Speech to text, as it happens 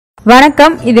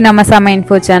வணக்கம், இது நம்ம சம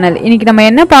இன்ஃபோ சேனல். இன்னைக்கு நம்ம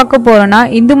என்ன பார்க்க போறோம்னா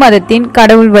இந்து மதத்தின்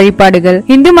கடவுள் வழிபாடுகள்.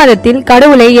 இந்து மதத்தில்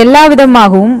கடவுளை எல்லா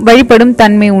விதமாகவும் வழிபடும்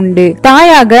தன்மை உண்டு.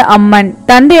 தாயாக அம்மன்,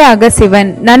 தந்தையாக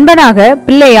சிவன், நண்பனாக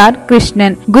பிள்ளையார்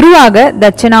கிருஷ்ணன், குருவாக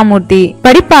தட்சிணாமூர்த்தி,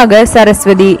 படிப்பாக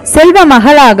சரஸ்வதி, செல்வ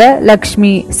மகளாக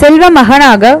லக்ஷ்மி, செல்வ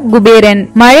மகனாக குபேரன்,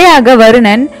 மழையாக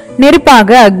வருணன்,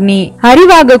 நெருப்பாக அக்னி,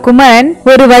 அறிவாக குமரன்,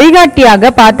 ஒரு வழிகாட்டியாக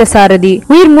பார்த்தசாரதி,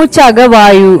 உயிர் மூச்சாக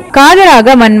வாயு,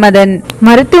 காதலாக மன்மதன்,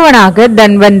 மருத்துவனாக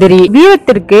தன்வந்திரி,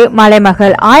 வீரத்திற்கு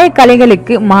மலைமகள்,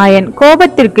 ஆயக்கலைகளுக்கு மாயன்,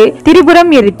 கோபத்திற்கு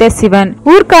திரிபுரம் எரித்த சிவன்,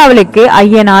 ஊர்காவலுக்கு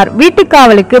ஐயனார்,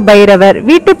 வீட்டுக்காவலுக்கு பைரவர்,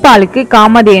 வீட்டுப்பாலுக்கு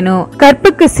காமதேனு,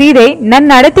 கற்புக்கு சீதை,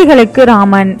 நன்னடத்திகளுக்கு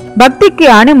ராமன், பக்திக்கு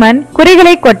அனுமன்,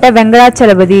 குறைகளை கொட்ட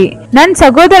வெங்கடாச்சலபதி, நன்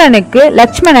சகோதரனுக்கு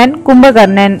லட்சுமணன்,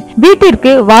 கும்பகர்ணன்,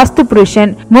 வீட்டிற்கு வாஸ்து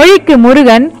புருஷன், மொழிக்கு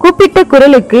முருகன், கூப்பிட்ட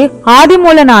குரலுக்கு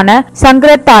ஆதிமூலனான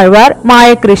சங்கரத்தாழ்வார்,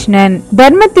 மாயகிருஷ்ணன்,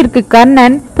 தர்மத்திற்கு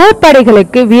கர்ணன்,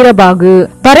 போர்ப்படைகளுக்கு வீரபாகு,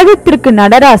 பரதத்திற்கு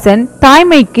நடராசன்,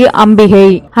 தாய்மைக்கு அம்பிகை,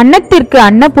 அன்னத்திற்கு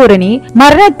அன்னபூரணி,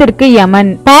 மரணத்திற்கு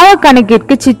யமன், பாவ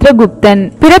கணக்கிற்கு சித்திரகுப்தன்,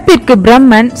 பிறப்பிற்கு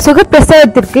பிரம்மன்,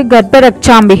 சுகப்பிரசவத்திற்கு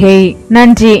கர்ப்பரட்சாம்பிகை.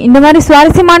 நன்றி. இந்த மாதிரி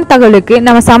சுவாரஸ்யமான தகவலுக்கு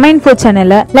நம்ம சம இன்ஃபோ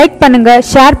சேனலை லைக் பண்ணுங்க,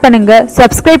 ஷேர் பண்ணுங்க,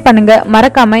 சப்ஸ்கிரைப் பண்ணுங்க,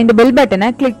 மறக்காம இந்த பெல் பட்டனை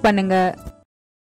கிளிக் பண்ணுங்க.